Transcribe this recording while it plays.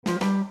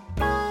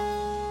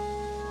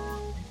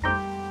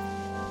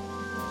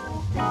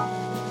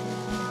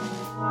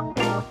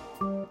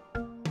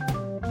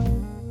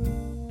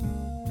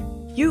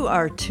You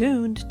are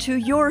tuned to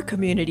your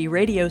community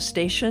radio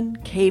station,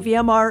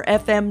 KVMR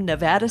FM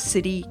Nevada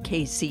City,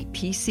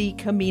 KCPC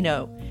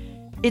Camino.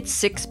 It's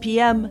 6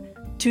 p.m.,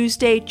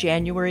 Tuesday,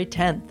 January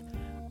 10th.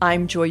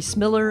 I'm Joyce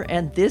Miller,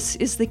 and this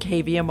is the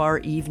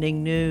KVMR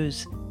Evening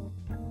News.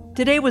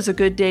 Today was a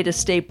good day to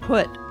stay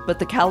put, but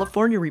the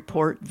California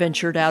Report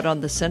ventured out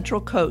on the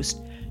Central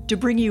Coast to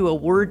bring you a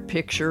word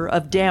picture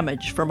of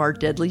damage from our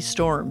deadly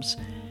storms.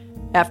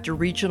 After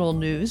regional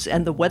news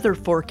and the weather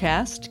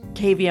forecast,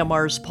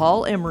 KVMR's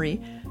Paul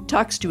Emery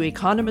talks to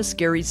economist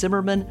Gary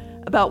Zimmerman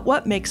about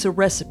what makes a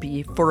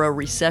recipe for a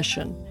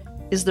recession.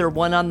 Is there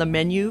one on the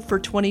menu for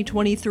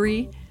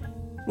 2023?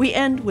 We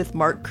end with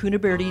Mark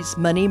Cunaberti's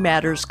Money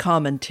Matters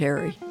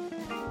commentary.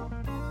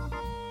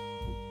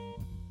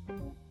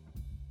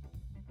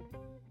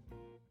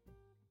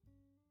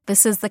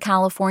 This is the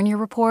California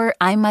Report.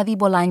 I'm Madi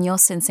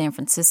Bolaños in San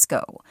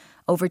Francisco.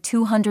 Over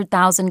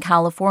 200,000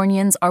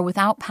 Californians are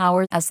without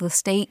power as the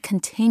state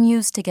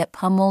continues to get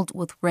pummeled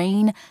with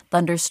rain,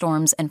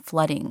 thunderstorms, and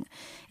flooding.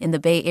 In the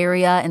Bay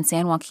Area and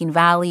San Joaquin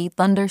Valley,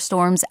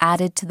 thunderstorms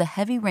added to the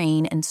heavy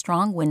rain and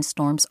strong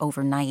windstorms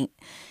overnight.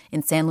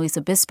 In San Luis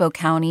Obispo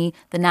County,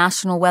 the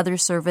National Weather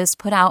Service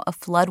put out a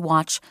flood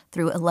watch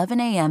through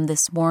 11 a.m.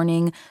 this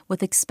morning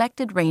with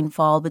expected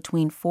rainfall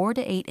between 4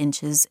 to 8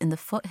 inches in the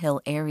foothill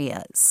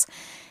areas.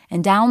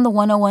 And down the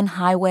 101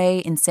 highway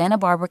in Santa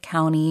Barbara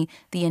County,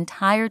 the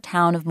entire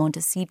town of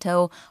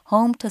Montecito,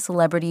 home to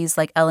celebrities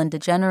like Ellen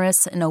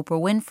DeGeneres and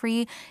Oprah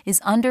Winfrey,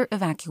 is under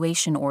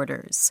evacuation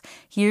orders.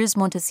 Here's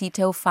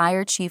Montecito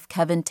Fire Chief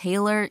Kevin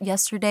Taylor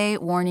yesterday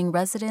warning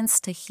residents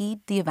to heed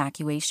the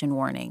evacuation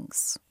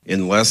warnings.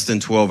 In less than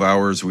 12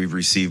 hours, we've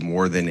received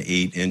more than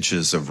 8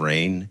 inches of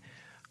rain,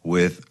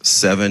 with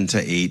 7 to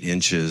 8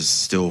 inches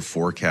still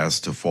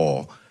forecast to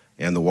fall.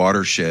 And the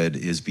watershed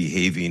is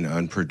behaving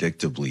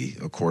unpredictably,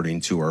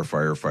 according to our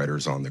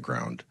firefighters on the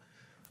ground.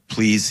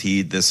 Please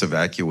heed this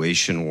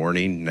evacuation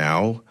warning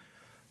now.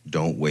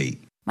 Don't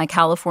wait. My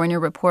California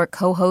Report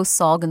co-host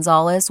Saul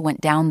Gonzalez went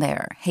down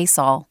there. Hey,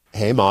 Saul.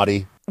 Hey,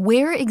 Madi.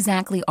 Where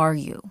exactly are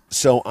you?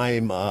 So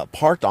I'm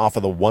parked off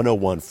of the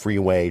 101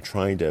 freeway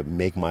trying to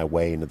make my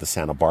way into the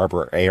Santa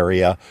Barbara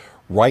area.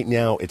 Right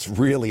now, it's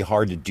really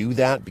hard to do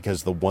that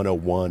because the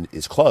 101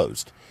 is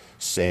closed.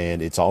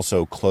 And it's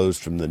also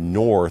closed from the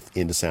north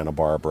into Santa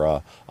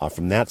Barbara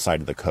from that side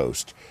of the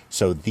coast.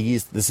 So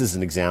this is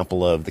an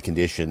example of the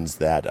conditions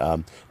that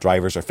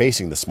drivers are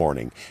facing this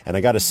morning. And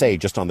I got to say,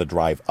 just on the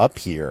drive up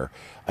here,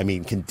 I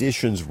mean,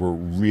 conditions were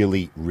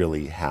really,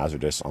 really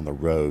hazardous on the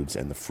roads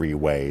and the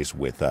freeways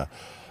with a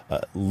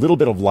little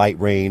bit of light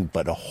rain,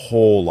 but a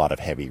whole lot of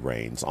heavy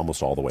rains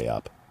almost all the way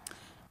up.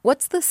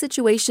 What's the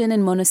situation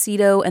in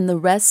Montecito and the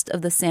rest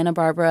of the Santa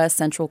Barbara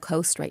Central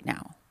Coast right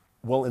now?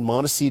 Well, in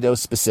Montecito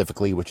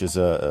specifically, which is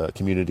a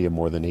community of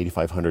more than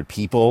 8,500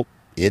 people,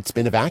 it's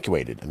been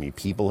evacuated. I mean,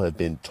 people have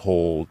been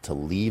told to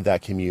leave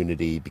that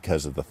community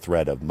because of the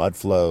threat of mud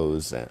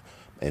flows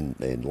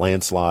and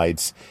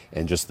landslides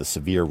and just the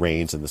severe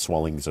rains and the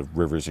swellings of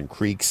rivers and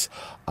creeks.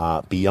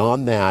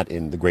 Beyond that,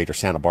 in the greater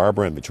Santa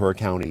Barbara and Ventura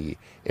County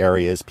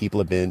areas, people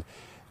have been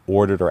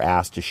ordered or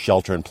asked to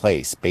shelter in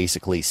place,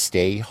 basically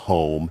stay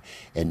home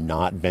and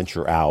not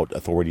venture out.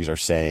 Authorities are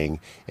saying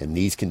in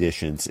these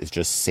conditions, it's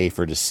just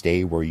safer to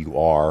stay where you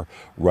are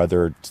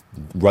rather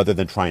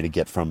than trying to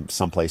get from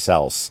someplace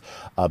else.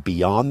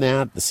 Beyond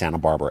that, the Santa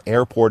Barbara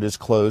airport is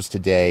closed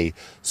today.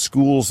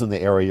 Schools in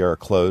the area are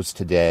closed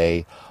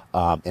today.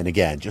 And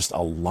again, just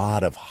a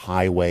lot of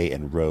highway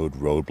and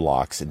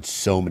roadblocks in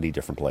so many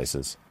different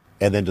places.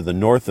 And then to the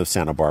north of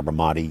Santa Barbara,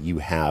 Madi, you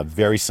have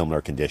very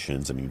similar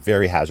conditions. I mean,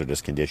 very hazardous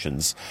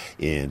conditions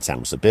in San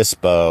Luis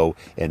Obispo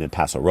and in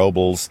Paso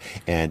Robles.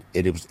 And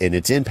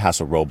it's in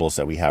Paso Robles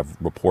that we have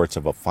reports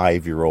of a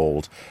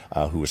 5-year-old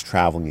who was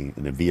traveling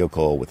in a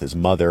vehicle with his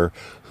mother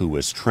who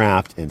was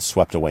trapped and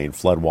swept away in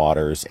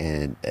floodwaters.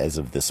 And as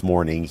of this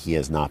morning, he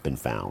has not been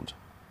found.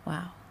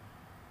 Wow.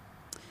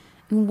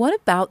 And what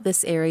about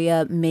this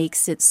area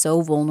makes it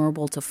so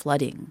vulnerable to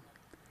flooding?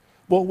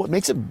 Well, what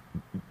makes it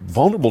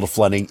vulnerable to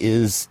flooding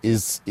is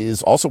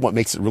also what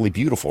makes it really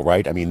beautiful,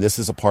 right? I mean, this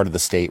is a part of the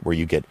state where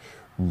you get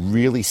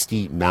really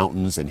steep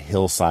mountains and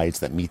hillsides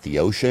that meet the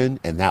ocean,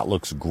 and that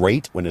looks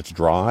great when it's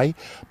dry.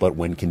 But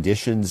when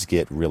conditions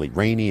get really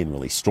rainy and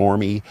really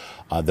stormy,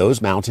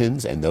 those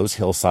mountains and those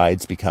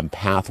hillsides become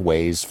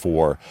pathways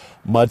for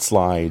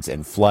mudslides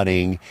and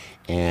flooding.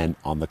 And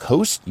on the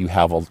coast, you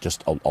have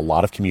just a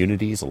lot of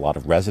communities, a lot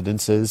of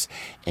residences,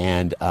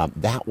 and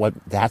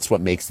that's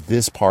what makes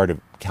this part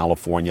of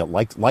California,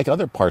 like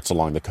other parts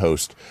along the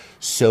coast,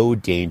 so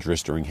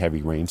dangerous during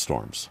heavy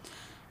rainstorms.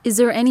 Is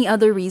there any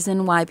other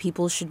reason why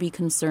people should be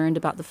concerned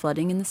about the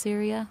flooding in this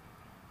area?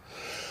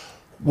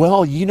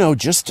 Well,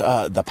 just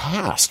the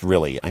past,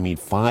 really. I mean,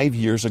 5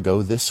 years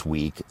ago this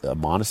week,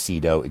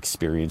 Montecito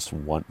experienced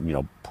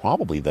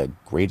probably the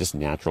greatest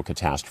natural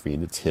catastrophe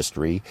in its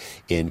history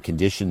in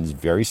conditions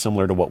very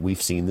similar to what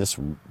we've seen this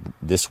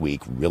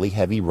week. Really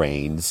heavy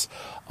rains,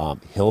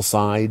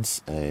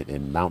 hillsides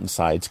and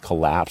mountainsides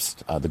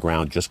collapsed. The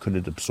ground just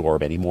couldn't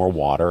absorb any more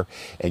water,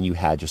 and you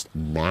had just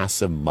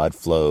massive mud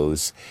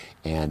flows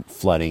and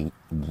flooding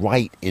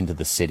right into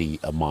the city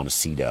of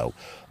Montecito.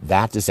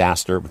 That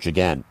disaster, which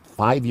again,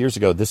 5 years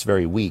ago this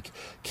very week,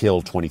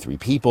 killed 23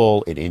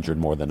 people. It injured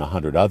more than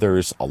 100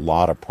 others. A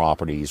lot of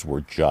properties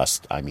were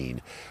just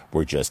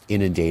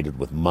inundated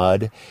with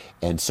mud.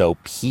 And so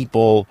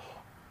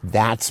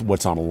that's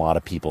what's on a lot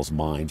of people's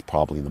minds,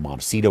 probably in the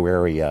Montecito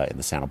area, in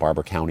the Santa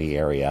Barbara County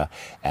area,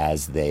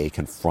 as they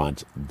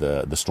confront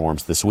the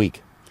storms this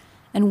week.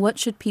 And what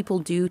should people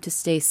do to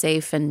stay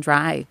safe and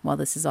dry while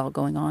this is all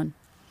going on?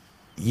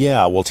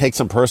 Yeah, well, take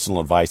some personal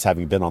advice,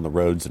 having been on the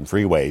roads and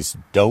freeways.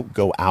 Don't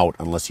go out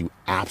unless you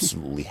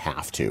absolutely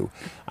have to.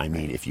 I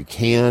mean, if you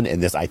can,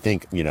 and this, I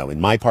think, in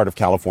my part of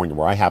California,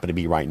 where I happen to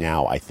be right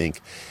now, I think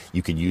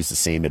you could use the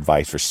same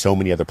advice for so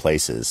many other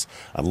places.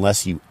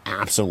 Unless you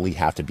absolutely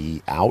have to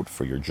be out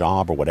for your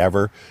job or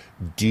whatever,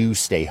 do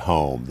stay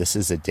home. This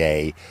is a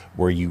day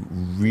where you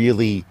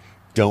really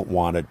don't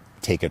want to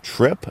take a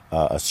trip,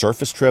 a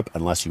surface trip,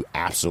 unless you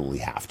absolutely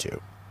have to.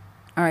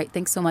 All right,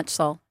 thanks so much,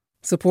 Saul.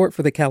 Support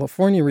for the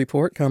California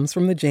Report comes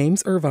from the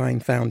James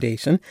Irvine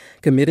Foundation,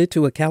 committed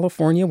to a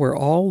California where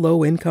all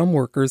low-income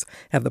workers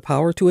have the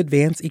power to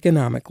advance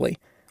economically.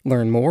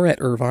 Learn more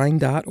at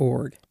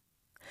irvine.org.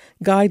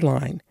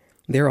 Guideline.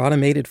 Their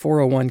automated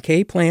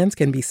 401k plans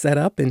can be set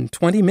up in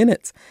 20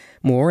 minutes.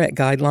 More at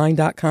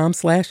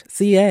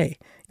guideline.com/CA.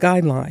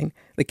 Guideline,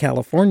 the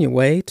California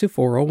way to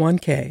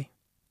 401k.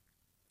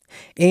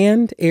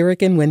 And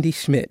Eric and Wendy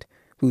Schmidt,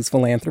 whose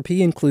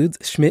philanthropy includes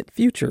Schmidt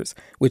Futures,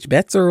 which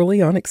bets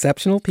early on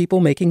exceptional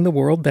people making the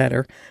world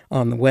better,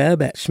 on the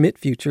web at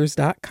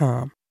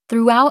schmidtfutures.com.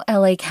 Throughout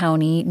LA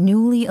County,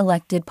 newly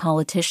elected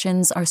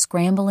politicians are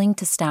scrambling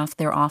to staff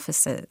their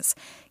offices.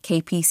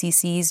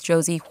 KPCC's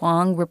Josie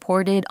Huang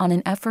reported on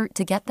an effort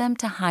to get them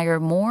to hire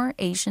more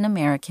Asian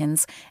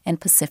Americans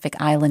and Pacific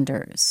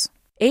Islanders.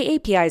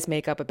 AAPIs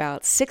make up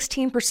about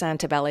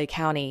 16% of LA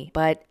County,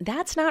 but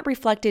that's not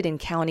reflected in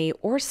county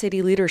or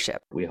city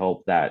leadership. We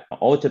hope that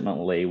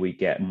ultimately we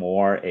get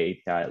more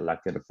AAPI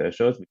elected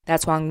officials.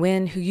 That's Wang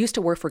Win, who used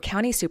to work for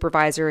County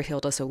Supervisor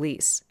Hilda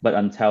Solis. But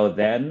until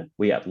then,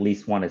 we at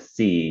least want to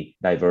see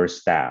diverse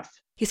staff.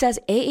 He says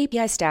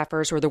AAPI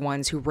staffers were the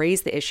ones who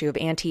raised the issue of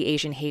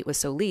anti-Asian hate with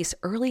Solis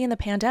early in the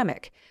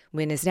pandemic.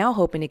 Wynn is now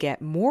hoping to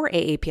get more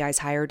AAPIs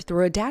hired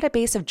through a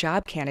database of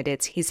job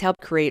candidates he's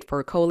helped create for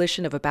a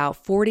coalition of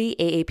about 40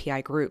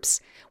 AAPI groups.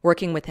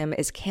 Working with him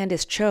is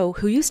Candace Cho,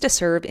 who used to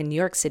serve in New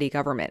York City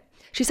government.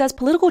 She says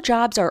political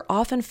jobs are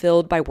often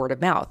filled by word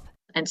of mouth.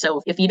 And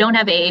so if you don't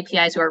have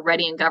AAPIs who are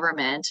ready in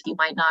government, you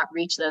might not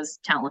reach those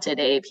talented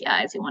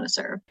AAPIs you want to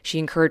serve. She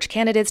encouraged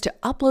candidates to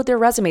upload their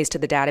resumes to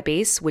the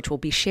database, which will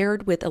be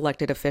shared with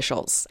elected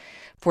officials.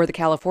 For the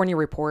California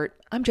Report,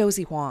 I'm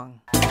Josie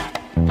Huang.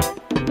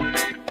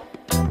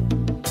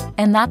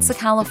 And that's the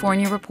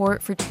California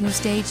Report for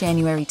Tuesday,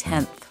 January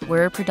 10th.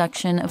 We're a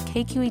production of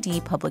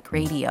KQED Public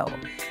Radio.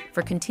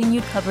 For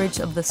continued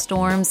coverage of the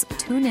storms,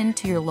 tune in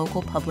to your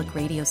local public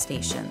radio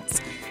stations.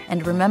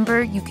 And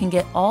remember, you can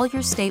get all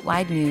your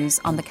statewide news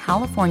on the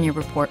California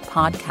Report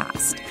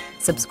podcast.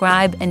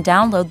 Subscribe and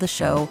download the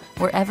show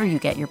wherever you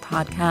get your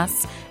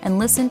podcasts and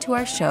listen to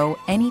our show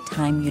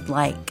anytime you'd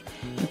like.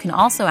 You can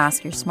also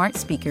ask your smart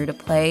speaker to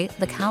play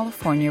the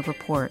California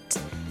Report.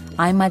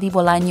 I'm Madi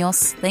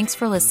Bolaños. Thanks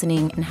for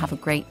listening and have a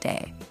great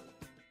day.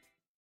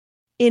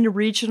 In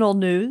regional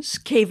news,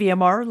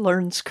 KVMR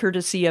learns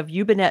courtesy of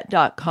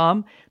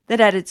Ubinet.com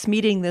that at its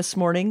meeting this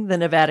morning, the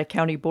Nevada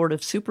County Board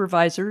of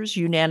Supervisors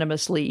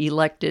unanimously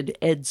elected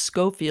Ed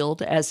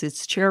Schofield as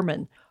its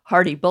chairman.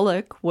 Hardy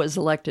Bullock was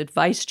elected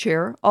vice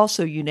chair,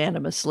 also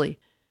unanimously.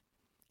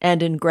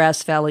 And in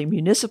Grass Valley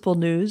municipal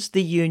news,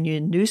 the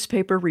Union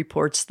newspaper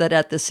reports that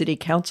at the City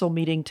Council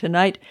meeting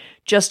tonight,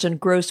 Justin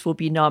Gross will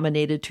be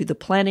nominated to the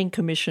Planning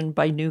Commission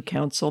by new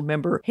council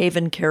member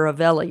Haven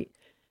Caravelli.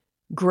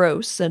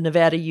 Gross, a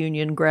Nevada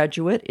Union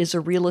graduate, is a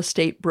real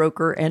estate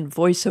broker and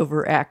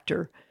voiceover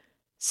actor.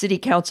 City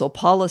Council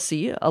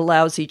policy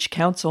allows each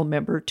council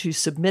member to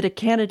submit a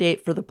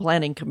candidate for the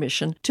Planning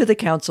Commission to the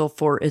council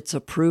for its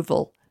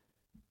approval.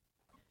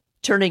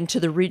 Turning to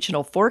the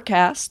regional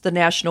forecast, the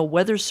National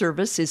Weather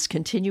Service is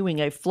continuing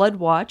a flood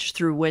watch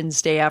through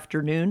Wednesday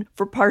afternoon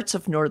for parts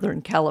of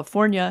Northern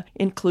California,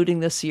 including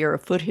the Sierra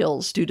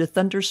foothills, due to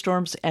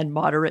thunderstorms and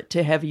moderate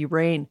to heavy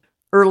rain.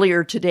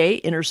 Earlier today,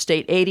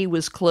 Interstate 80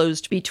 was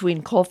closed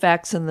between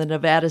Colfax and the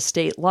Nevada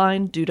state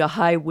line due to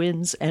high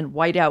winds and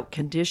whiteout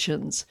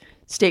conditions.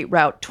 State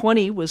Route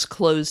 20 was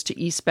closed to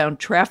eastbound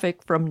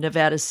traffic from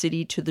Nevada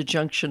City to the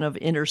junction of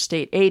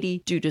Interstate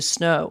 80 due to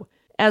snow.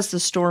 As the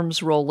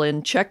storms roll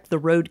in, check the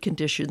road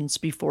conditions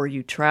before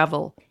you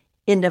travel.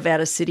 In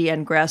Nevada City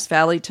and Grass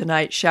Valley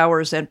tonight,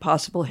 showers and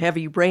possible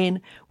heavy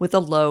rain with a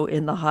low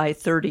in the high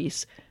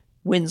 30s.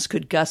 Winds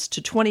could gust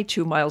to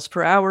 22 miles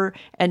per hour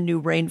and new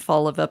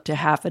rainfall of up to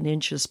half an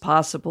inch is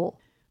possible.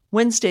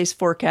 Wednesday's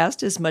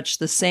forecast is much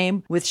the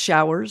same, with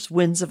showers,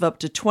 winds of up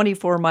to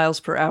 24 miles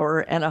per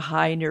hour, and a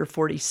high near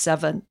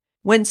 47.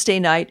 Wednesday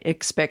night,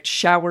 expect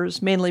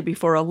showers, mainly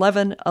before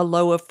 11, a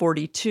low of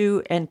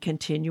 42, and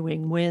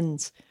continuing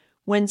winds.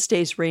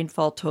 Wednesday's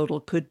rainfall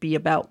total could be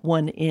about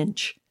 1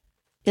 inch.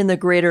 In the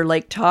greater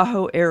Lake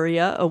Tahoe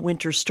area, a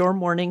winter storm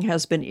warning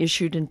has been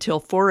issued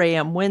until 4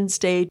 a.m.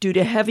 Wednesday due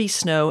to heavy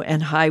snow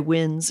and high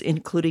winds,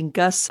 including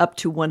gusts up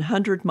to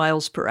 100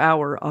 miles per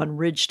hour on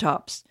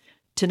ridgetops.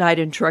 Tonight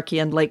in Truckee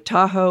and Lake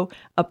Tahoe,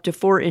 up to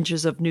 4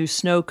 inches of new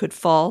snow could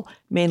fall,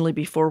 mainly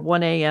before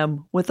 1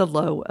 a.m., with a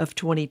low of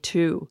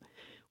 22.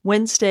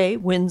 Wednesday,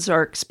 winds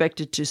are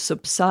expected to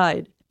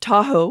subside.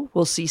 Tahoe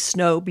will see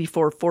snow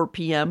before 4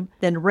 p.m.,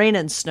 then rain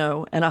and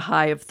snow, and a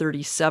high of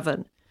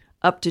 37.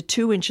 Up to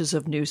 2 inches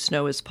of new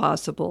snow is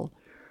possible.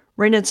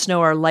 Rain and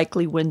snow are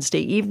likely Wednesday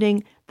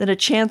evening, then a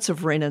chance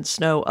of rain and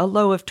snow, a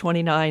low of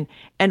 29,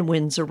 and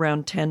winds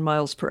around 10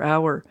 miles per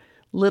hour.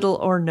 Little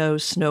or no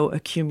snow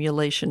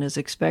accumulation is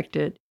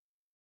expected.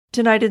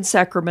 Tonight in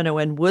Sacramento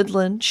and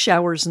Woodland,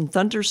 showers and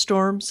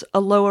thunderstorms, a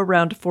low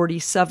around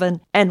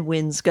 47, and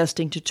winds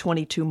gusting to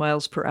 22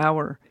 miles per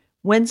hour.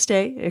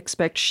 Wednesday,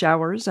 expect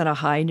showers and a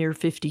high near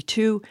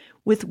 52,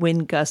 with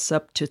wind gusts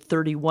up to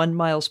 31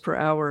 miles per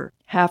hour.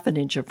 Half an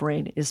inch of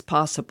rain is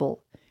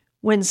possible.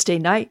 Wednesday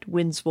night,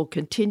 winds will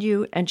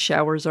continue and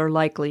showers are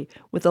likely,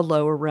 with a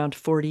low around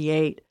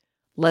 48.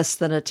 Less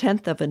than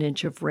 1/10 of an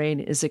inch of rain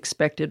is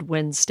expected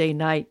Wednesday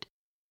night.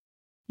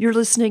 You're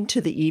listening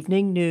to the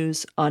evening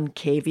news on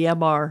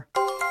KVMR.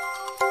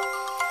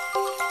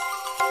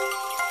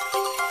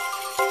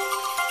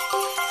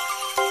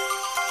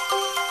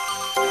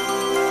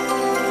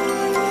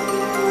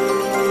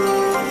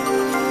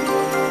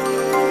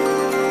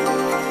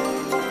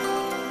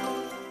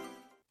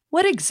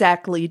 What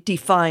exactly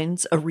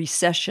defines a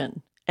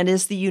recession, and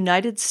is the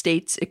United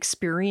States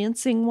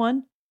experiencing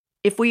one?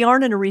 If we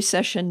aren't in a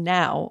recession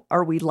now,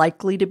 are we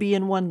likely to be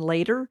in one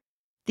later?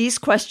 These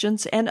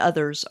questions and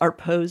others are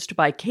posed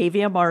by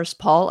KVMR's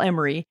Paul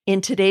Emery in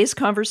today's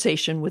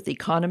conversation with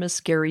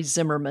economist Gary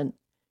Zimmerman.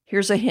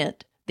 Here's a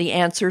hint. The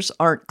answers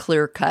aren't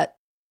clear-cut.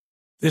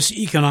 This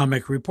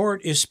economic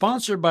report is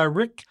sponsored by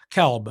Rick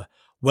Kalb,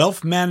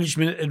 Wealth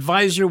Management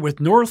Advisor with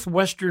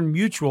Northwestern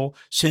Mutual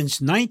since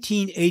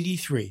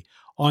 1983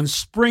 on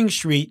Spring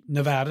Street,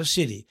 Nevada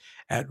City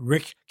at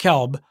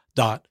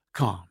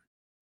rickkalb.com.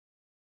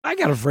 I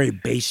got a very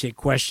basic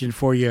question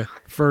for you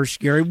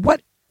first, Gary.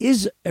 What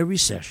is a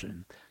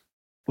recession?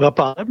 Well,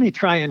 Paul, let me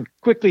try and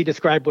quickly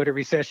describe what a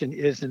recession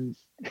is and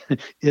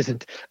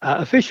isn't.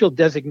 Official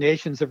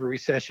designations of a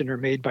recession are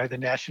made by the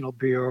National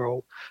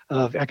Bureau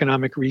of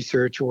Economic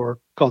Research, or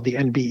called the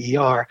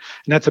NBER,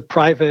 and that's a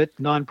private,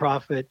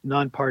 nonprofit,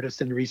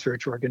 nonpartisan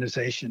research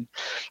organization.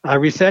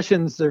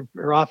 Recessions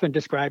are often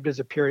described as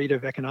a period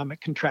of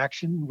economic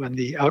contraction when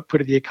the output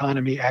of the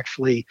economy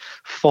actually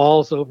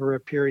falls over a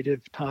period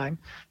of time.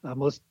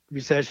 Most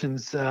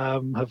recessions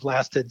have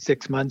lasted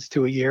 6 months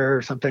to a year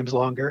or sometimes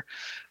longer.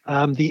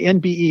 The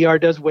NBER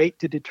does wait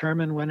to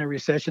determine when a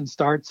recession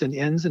starts and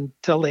ends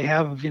until they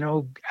have,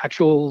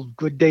 actual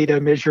good data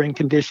measuring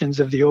conditions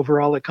of the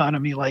overall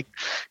economy, like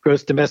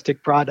gross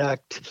domestic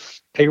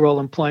product, payroll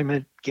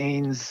employment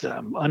gains,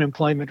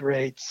 unemployment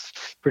rates,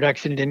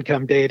 production and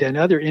income data, and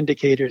other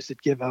indicators that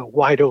give a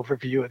wide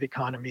overview of the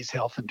economy's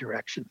health and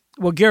direction.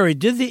 Well, Gary,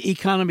 did the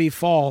economy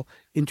fall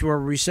into a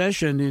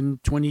recession in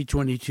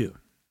 2022?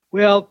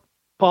 Well,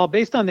 Paul,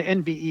 based on the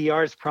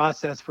NBER's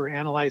process for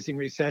analyzing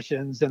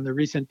recessions and the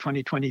recent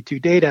 2022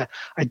 data,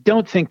 I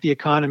don't think the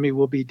economy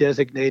will be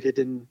designated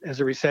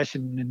as a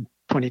recession in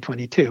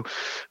 2022.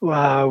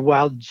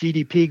 While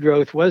GDP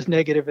growth was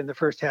negative in the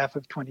first half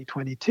of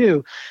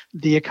 2022,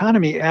 the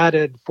economy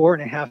added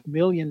 4.5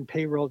 million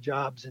payroll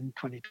jobs in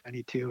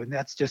 2022, and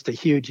that's just a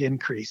huge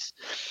increase.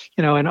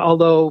 And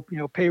although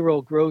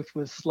payroll growth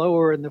was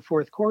slower in the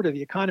fourth quarter,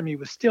 the economy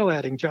was still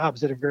adding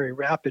jobs at a very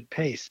rapid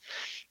pace.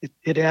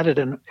 It added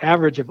an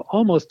average of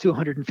almost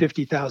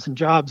 250,000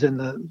 jobs in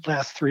the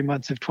last 3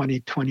 months of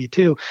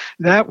 2022.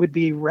 That would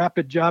be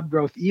rapid job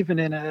growth even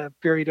in a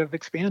period of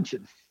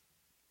expansion.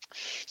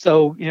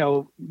 So,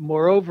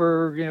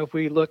 moreover, if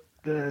we look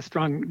at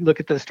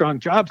the strong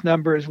jobs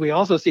numbers, we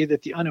also see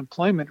that the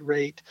unemployment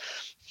rate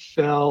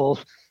fell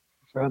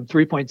from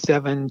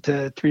 3.7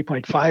 to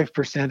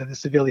 3.5% of the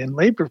civilian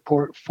labor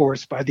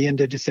force by the end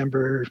of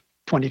December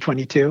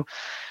 2022.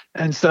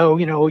 And so,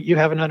 you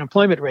have an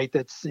unemployment rate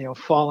that's,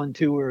 fallen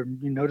to or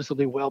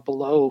noticeably well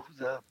below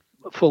the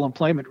full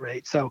employment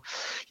rate. So,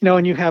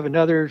 and you have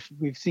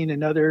we've seen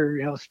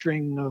another,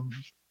 string of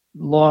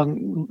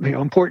long,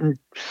 important,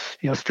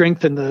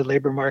 strength in the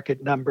labor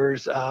market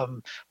numbers.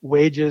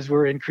 Wages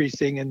were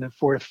increasing in the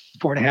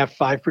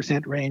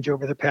 4.5% range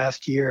over the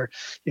past year,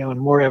 and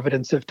more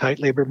evidence of tight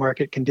labor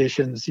market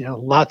conditions,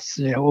 lots,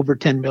 over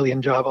 10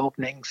 million job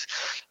openings.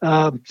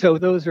 So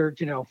those are,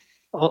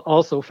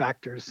 also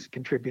factors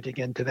contributing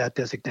into that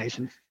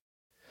designation.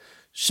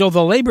 So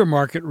the labor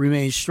market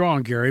remains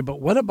strong, Gary,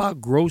 but what about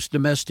gross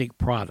domestic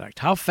product?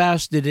 How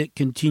fast did it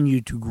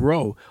continue to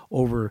grow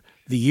over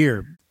the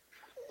year?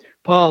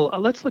 Paul,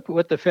 let's look at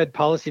what the Fed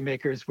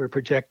policymakers were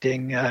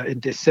projecting in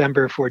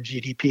December for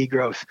GDP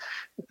growth.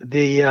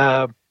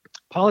 The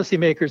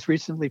policymakers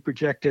recently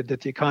projected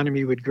that the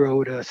economy would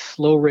grow at a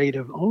slow rate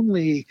of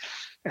only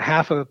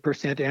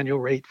 0.5% annual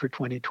rate for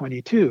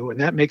 2022, and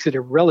that makes it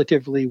a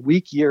relatively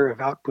weak year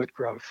of output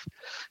growth.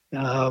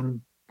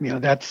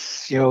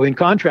 That's in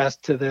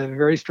contrast to the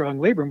very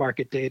strong labor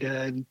market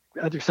data and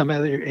some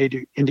other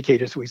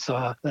indicators we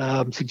saw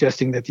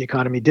suggesting that the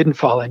economy didn't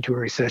fall into a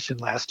recession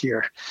last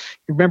year.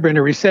 Remember, in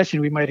a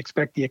recession, we might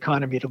expect the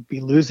economy to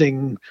be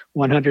losing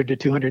 100 to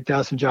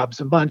 200,000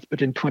 jobs a month,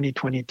 but in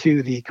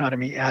 2022, the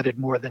economy added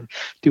more than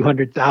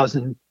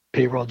 200,000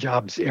 payroll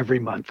jobs every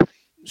month.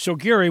 So,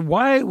 Gary,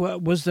 why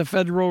was the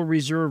Federal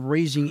Reserve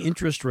raising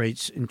interest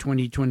rates in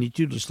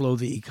 2022 to slow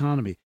the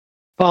economy?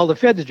 Paul, the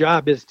Fed's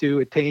job is to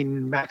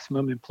attain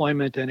maximum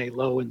employment and a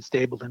low and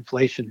stable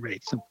inflation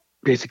rate, so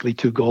basically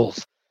two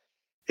goals.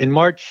 In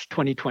March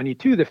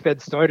 2022, the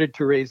Fed started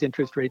to raise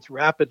interest rates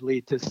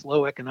rapidly to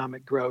slow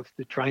economic growth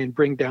to try and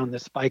bring down the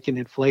spike in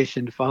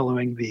inflation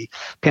following the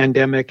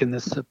pandemic and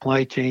the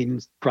supply chain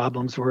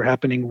problems were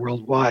happening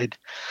worldwide.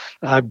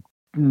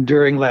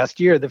 During last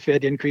year, the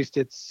Fed increased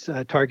its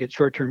target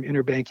short-term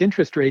interbank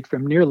interest rate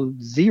from near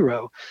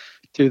zero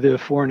to the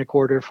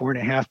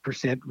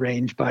 4.25–4.5%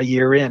 range by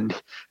year end.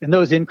 And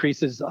those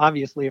increases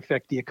obviously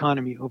affect the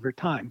economy over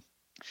time.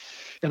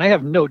 And I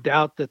have no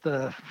doubt that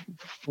the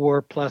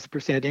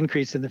 4+%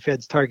 increase in the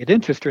Fed's target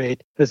interest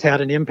rate has had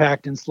an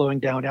impact in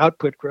slowing down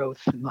output growth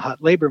in the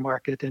hot labor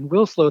market and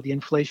will slow the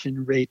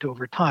inflation rate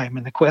over time.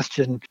 And the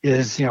question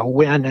is,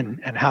 when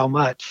and how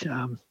much.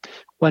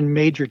 One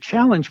major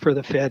challenge for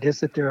the Fed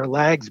is that there are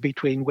lags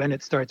between when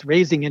it starts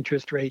raising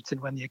interest rates and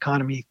when the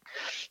economy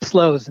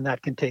slows, and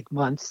that can take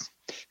months.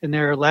 And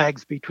there are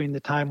lags between the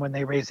time when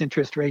they raise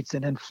interest rates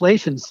and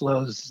inflation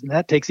slows, and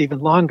that takes even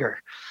longer.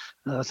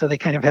 So they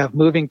kind of have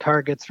moving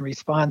targets and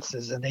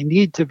responses, and they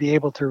need to be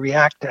able to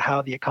react to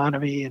how the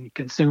economy and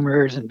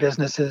consumers and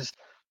businesses,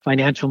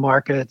 financial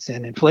markets,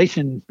 and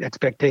inflation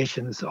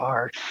expectations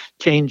are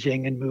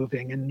changing and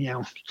moving.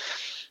 And,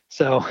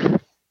 so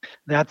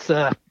that's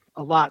a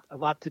lot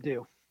to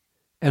do.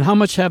 And how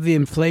much have the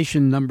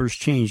inflation numbers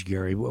changed,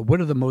 Gary? What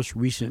do the most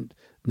recent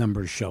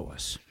numbers show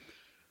us?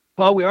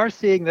 Well, we are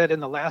seeing that in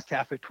the last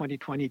half of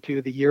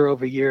 2022, the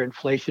year-over-year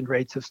inflation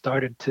rates have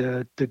started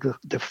to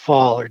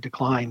fall or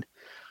decline.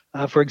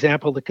 For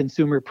example, the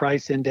Consumer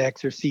Price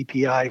Index, or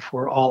CPI,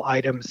 for all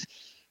items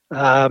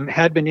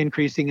had been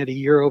increasing at a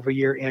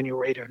year-over-year annual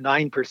rate of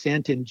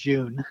 9% in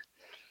June,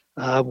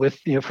 with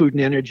food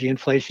and energy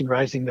inflation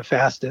rising the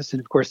fastest. And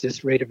of course,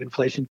 this rate of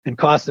inflation and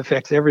cost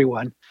affects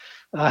everyone.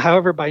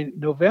 However, by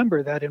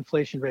November, that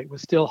inflation rate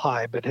was still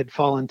high, but had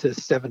fallen to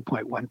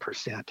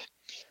 7.1%.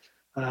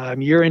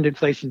 Year-end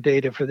inflation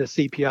data for the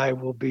CPI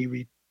will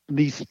be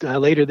released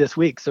later this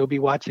week, so be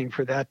watching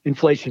for that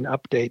inflation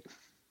update.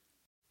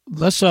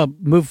 Let's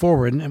move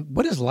forward. And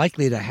what is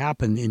likely to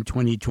happen in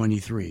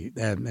 2023,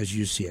 as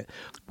you see it?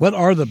 What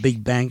are the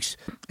big banks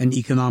and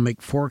economic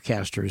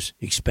forecasters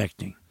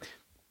expecting?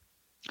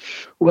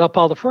 Well,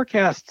 Paul, the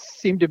forecasts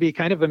seem to be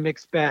kind of a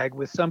mixed bag,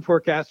 with some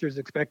forecasters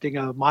expecting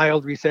a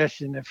mild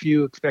recession, a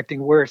few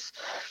expecting worse,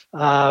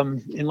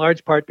 in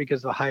large part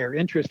because of higher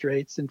interest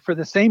rates. And for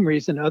the same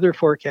reason, other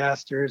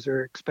forecasters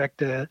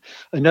expect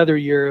another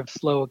year of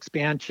slow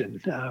expansion.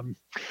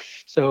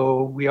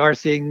 So we are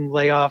seeing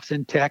layoffs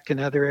in tech and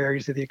other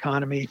areas of the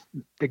economy.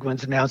 Big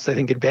ones announced, I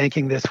think, in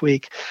banking this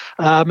week.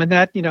 And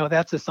that,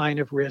 that's a sign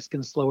of risk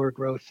and slower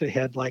growth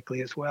ahead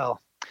likely as well.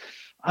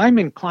 I'm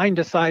inclined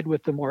to side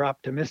with the more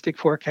optimistic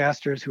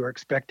forecasters who are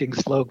expecting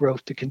slow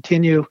growth to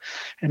continue.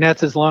 And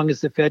that's as long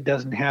as the Fed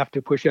doesn't have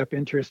to push up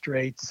interest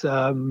rates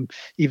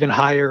even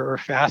higher or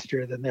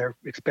faster than they're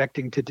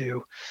expecting to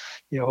do.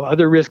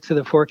 Other risks to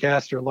the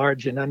forecast are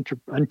large and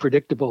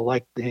unpredictable,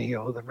 like the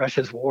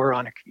Russia's war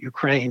on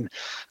Ukraine,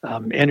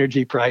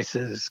 energy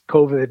prices,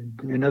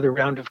 COVID, another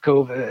round of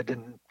COVID,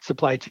 and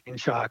supply chain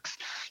shocks.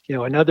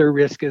 Another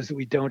risk is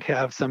we don't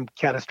have some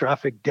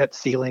catastrophic debt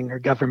ceiling or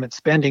government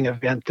spending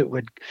event that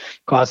would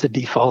cause a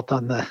default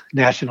on the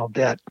national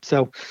debt.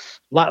 So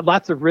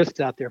lots of risks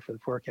out there for the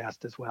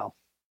forecast as well.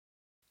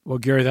 Well,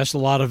 Gary, that's a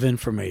lot of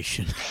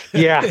information.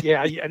 Yeah,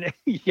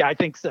 I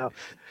think so.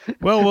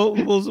 Well,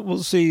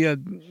 we'll see.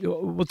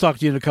 We'll talk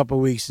to you in a couple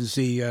of weeks and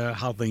see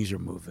how things are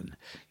moving.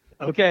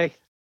 Okay.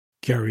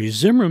 Gary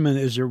Zimmerman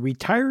is a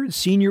retired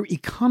senior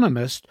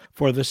economist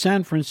for the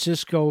San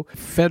Francisco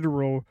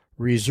Federal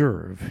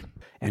Reserve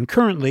and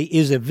currently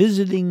is a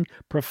visiting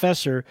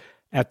professor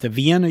at the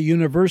Vienna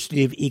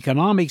University of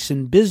Economics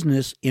and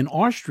Business in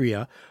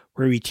Austria,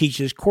 where he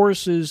teaches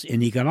courses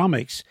in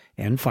economics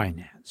and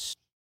finance.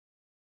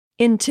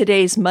 In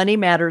today's Money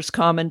Matters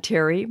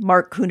commentary,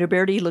 Mark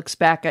Cunaberti looks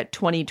back at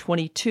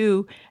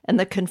 2022 and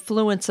the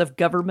confluence of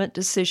government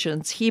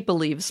decisions he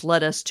believes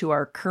led us to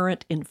our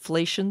current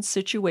inflation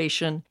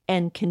situation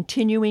and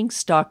continuing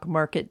stock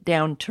market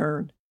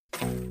downturn.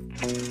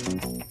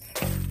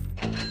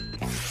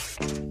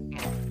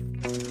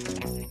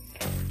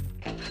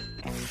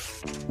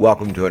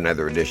 Welcome to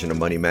another edition of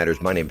Money Matters.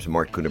 My name is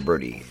Mark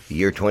Cunaberti. The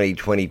year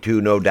 2022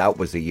 no doubt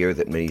was a year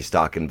that many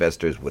stock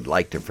investors would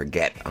like to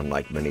forget.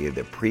 Unlike many of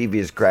the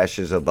previous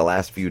crashes of the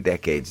last few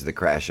decades, the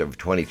crash of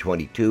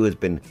 2022 has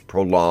been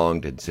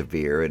prolonged and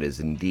severe and is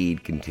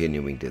indeed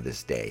continuing to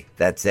this day.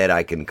 That said,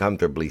 I can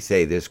comfortably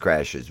say this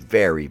crash is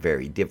very,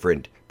 very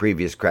different.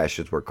 Previous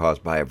crashes were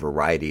caused by a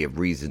variety of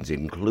reasons,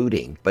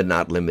 including, but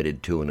not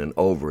limited to, an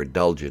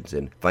overindulgence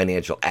in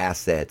financial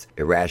assets,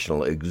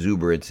 irrational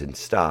exuberance in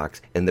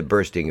stocks, and the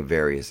bursting of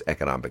various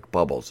economic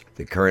bubbles.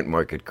 The current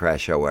market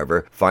crash,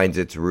 however, finds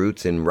its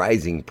roots in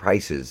rising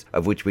prices,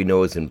 of which we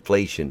know as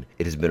inflation.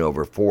 It has been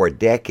over 4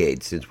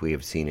 decades since we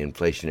have seen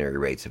inflationary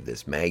rates of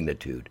this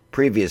magnitude.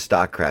 Previous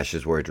stock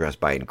crashes were addressed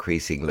by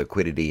increasing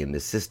liquidity in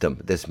the system.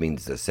 This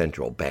means the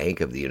Central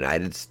Bank of the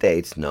United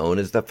States, known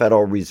as the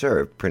Federal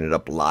Reserve, printed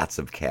up lots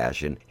of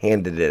cash and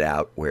handed it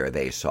out where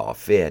they saw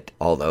fit.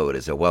 Although it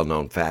is a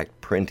well-known fact,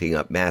 printing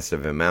up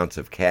massive amounts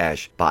of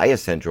cash by a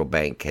central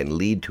bank can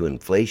lead to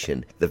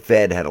inflation, the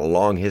Fed had a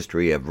long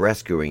history of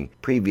rescuing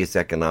previous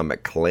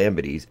economic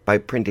calamities by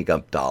printing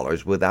up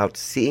dollars without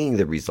seeing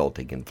the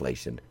resulting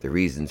inflation. The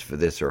reasons for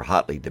this are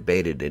hotly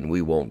debated, and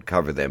we won't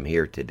cover them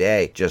here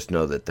today. Just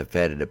know that the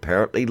Fed had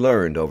apparently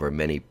learned over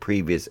many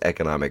previous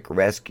economic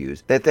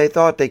rescues that they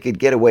thought they could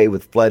get away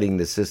with flooding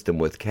the system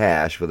with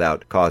cash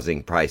without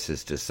causing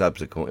prices to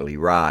subsequently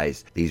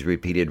rise. These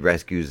repeated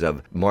rescues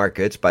of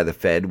markets by the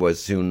Fed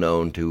was soon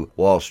known to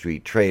Wall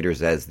Street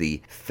traders as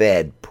the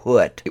Fed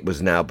put. It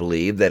was now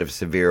believed that if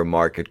severe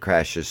market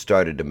crashes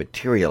started to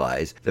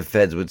materialize, the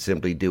Feds would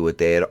simply do what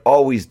they had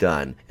always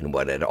done and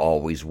what had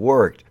always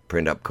worked: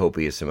 print up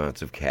copious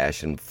amounts of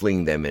cash and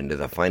fling them into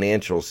the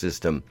financial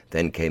system.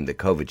 Then came the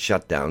COVID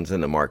shutdowns,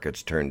 and the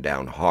markets turned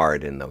down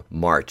hard in the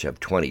March of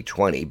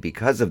 2020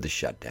 because of the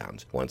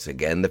shutdowns. Once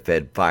again, the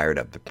Fed fired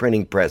up the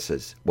printing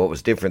presses. What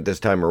was different this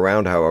time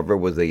around, however,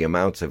 was the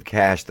amounts of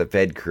cash the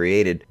Fed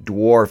created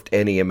dwarfed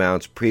any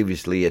amounts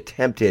previously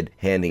attempted,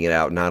 handing it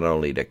out not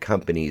only to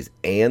companies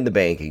and the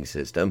banking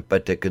system,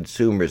 but to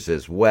consumers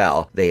as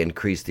well. They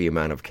increased the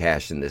amount of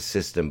cash in the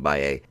system by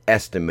an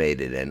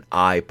estimated and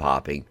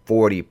eye-popping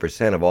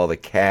 40% of all the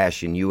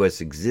cash in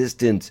U.S.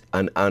 existence,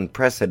 an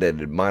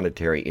unprecedented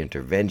monetary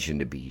intervention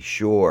to be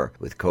sure,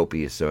 with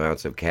copious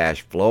amounts of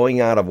cash flowing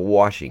out of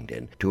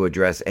Washington to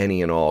address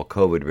any and all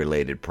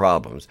COVID-related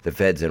problems. The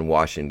Feds in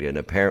Washington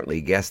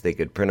apparently guessed they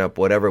could print up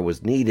whatever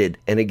was needed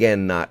and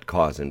again not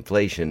cause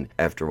inflation.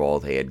 After all,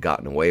 they had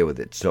gotten away with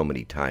it so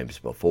many times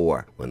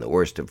before. When the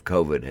worst of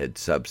COVID had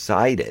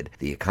subsided,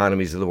 the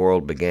economies of the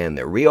world began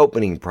their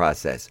reopening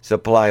process.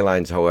 Supply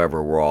lines,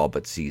 however, were all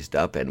but seized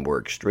up and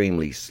were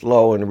extremely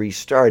slow and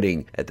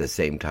restarting. At the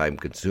same time,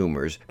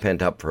 consumers,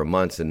 pent up for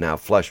months and now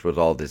flush with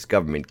all this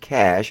government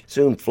cash,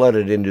 soon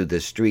flooded into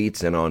the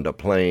streets and onto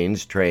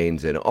planes,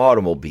 trains, and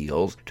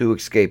automobiles to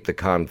escape the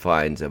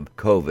confines of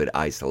COVID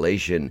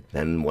isolation.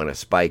 Then, when a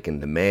spike in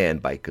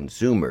demand by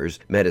consumers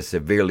met a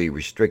severely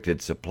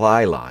restricted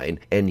supply line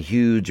and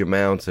huge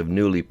amounts of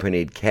newly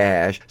printed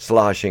cash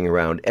sloshing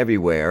around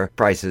everywhere,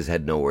 prices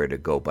had nowhere to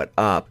go but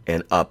up,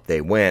 and up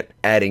they went,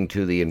 adding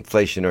to the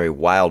inflationary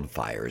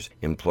wildfires.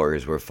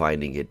 Employers were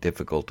finding it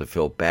difficult to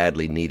fill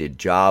badly needed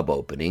job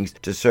openings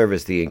to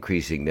service the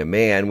increasing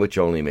demand, which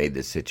only made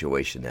the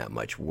situation that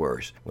much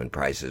worse. When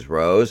prices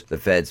rose, the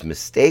Feds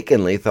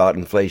mistakenly thought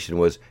inflation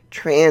was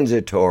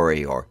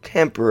transitory or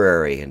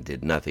temporary and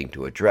did nothing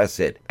to address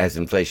it. As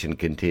inflation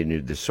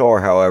continued to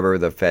soar, however,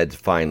 the Feds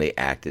finally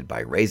acted by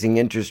raising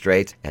interest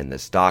rates, and the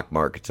stock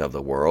markets of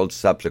the world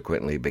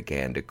subsequently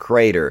began to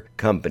crater.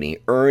 Company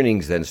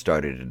earnings then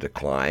started to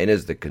decline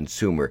as the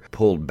consumer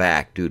pulled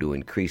back due to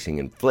increasing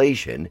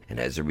inflation, and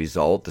as a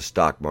result, the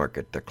stock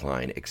market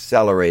decline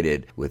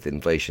accelerated. With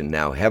inflation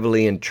now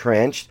heavily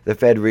entrenched, the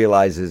Fed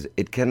realizes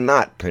it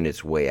cannot print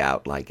its way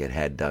out like it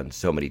had done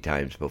so many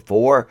times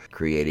before.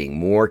 Creating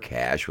more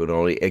cash would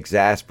only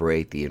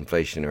exacerbate the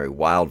inflationary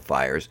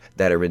wildfires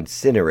that are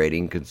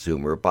incinerating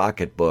consumer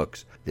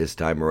pocketbooks. This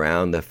time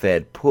around, the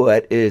Fed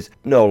put is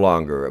no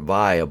longer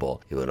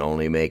viable. It would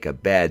only make a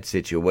bad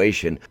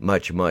situation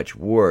much, much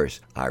worse.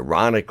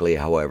 Ironically,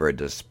 however,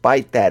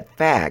 despite that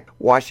fact,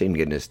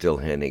 Washington is still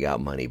handing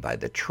out money by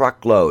the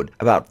truckload,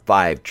 about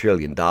 $5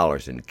 trillion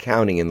and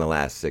counting in the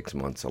last 6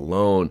 months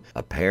alone.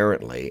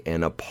 Apparently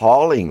and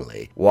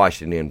appallingly,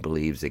 Washington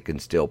believes it can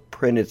still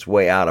print its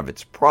way out of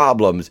its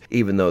problems,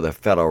 even though the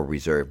Federal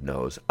Reserve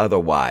knows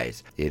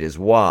otherwise. It is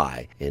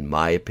why, in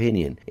my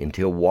opinion,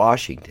 until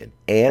Washington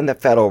and the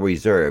Federal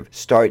Reserve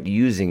start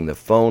using the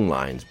phone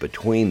lines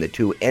between the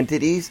two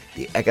entities,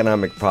 the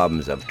economic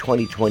problems of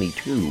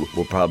 2022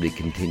 will probably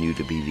continue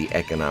to be the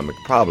economic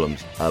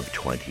problems of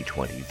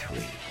 2023.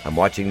 I'm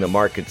watching the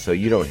market so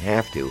you don't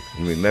have to.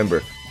 And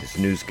remember, This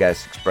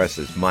newscast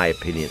expresses my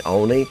opinion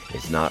only.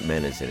 It's not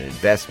meant as an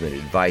investment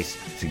advice,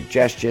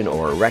 suggestion,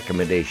 or a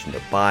recommendation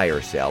to buy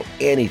or sell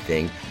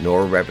anything,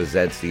 nor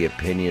represents the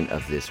opinion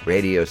of this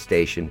radio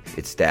station,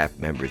 its staff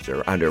members,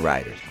 or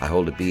underwriters. I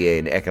hold a BA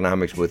in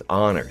Economics with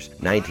Honors,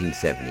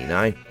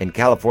 1979, and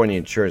California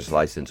Insurance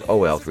License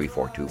OL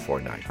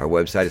 34249. Our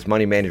website is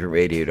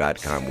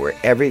moneymanagementradio.com, where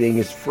everything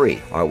is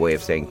free. Our way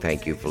of saying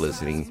thank you for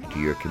listening to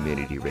your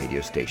community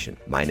radio station.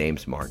 My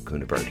name's Mark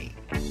Cunaberti.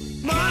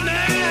 Money,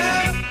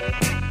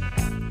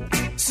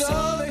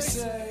 so they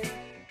say.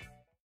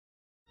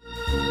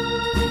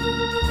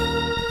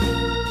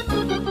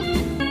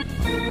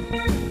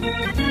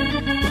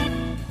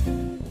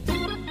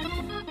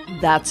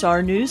 That's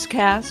our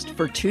newscast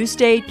for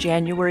Tuesday,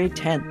 January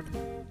 10th.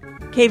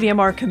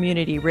 KVMR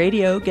Community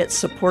Radio gets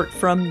support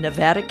from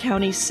Nevada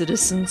County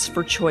Citizens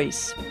for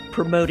Choice,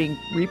 promoting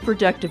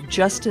reproductive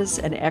justice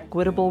and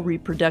equitable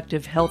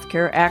reproductive health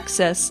care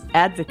access,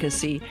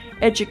 advocacy,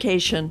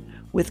 education,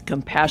 with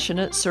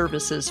compassionate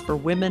services for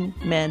women,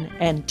 men,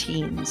 and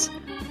teens.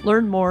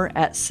 Learn more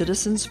at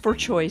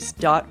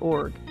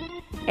citizensforchoice.org.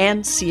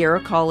 And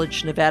Sierra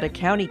College Nevada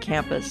County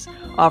Campus,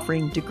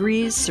 offering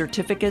degrees,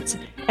 certificates,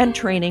 and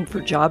training for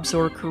jobs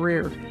or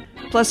career,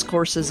 plus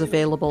courses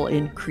available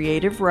in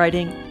creative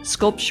writing,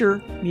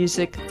 sculpture,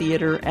 music,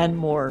 theater, and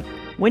more.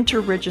 Winter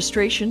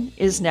registration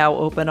is now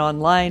open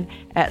online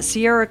at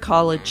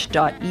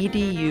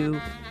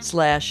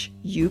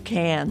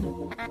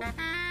sierracollege.edu/youcan.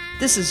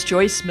 This is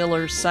Joyce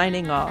Miller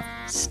signing off.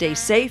 Stay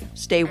safe,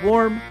 stay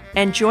warm,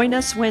 and join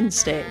us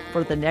Wednesday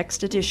for the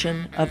next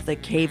edition of the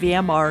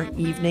KVMR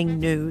Evening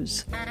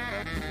News.